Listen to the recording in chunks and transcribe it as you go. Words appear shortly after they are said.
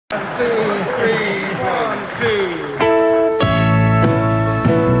1, 2, 3, 1, 2.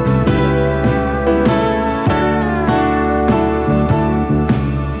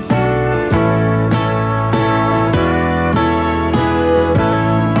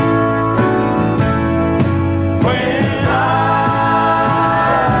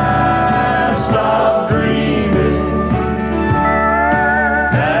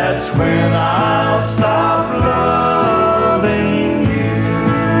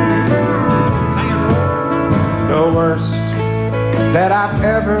 That I've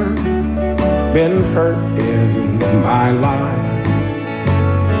ever been hurt in my life.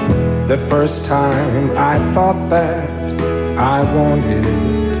 The first time I thought that I wanted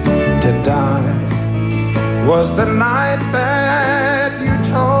to die was the night that you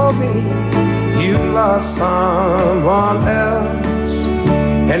told me you loved someone else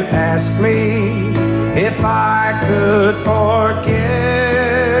and asked me if I could forget.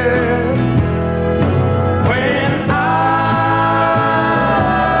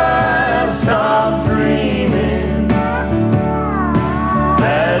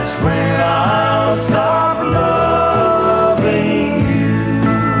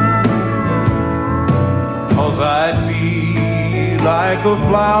 Like a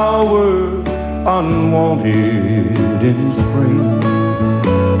flower unwanted in spring,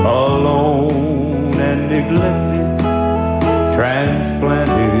 alone and neglected,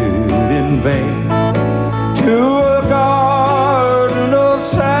 transplanted in vain to a garden of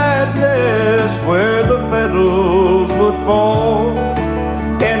sadness where the petals would fall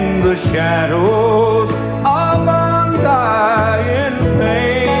in the shadows of undying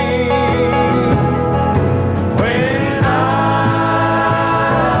pain.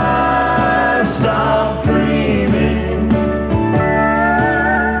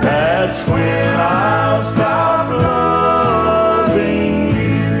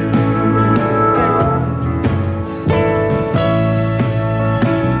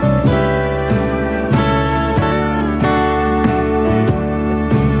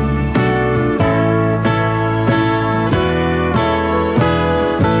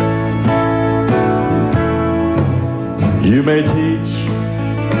 You may teach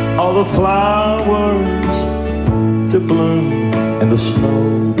all the flowers to bloom in the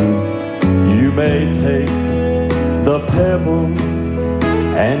snow. You may take the pebble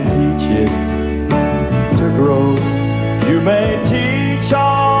and teach it to grow. You may teach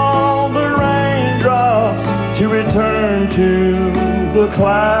all the raindrops to return to the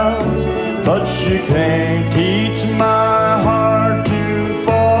clouds, but you can't teach my heart to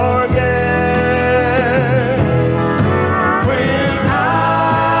forget.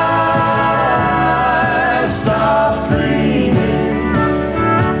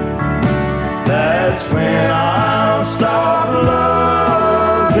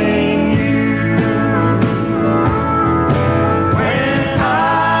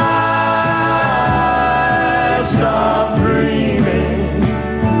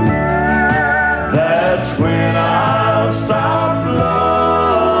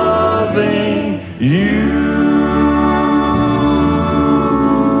 You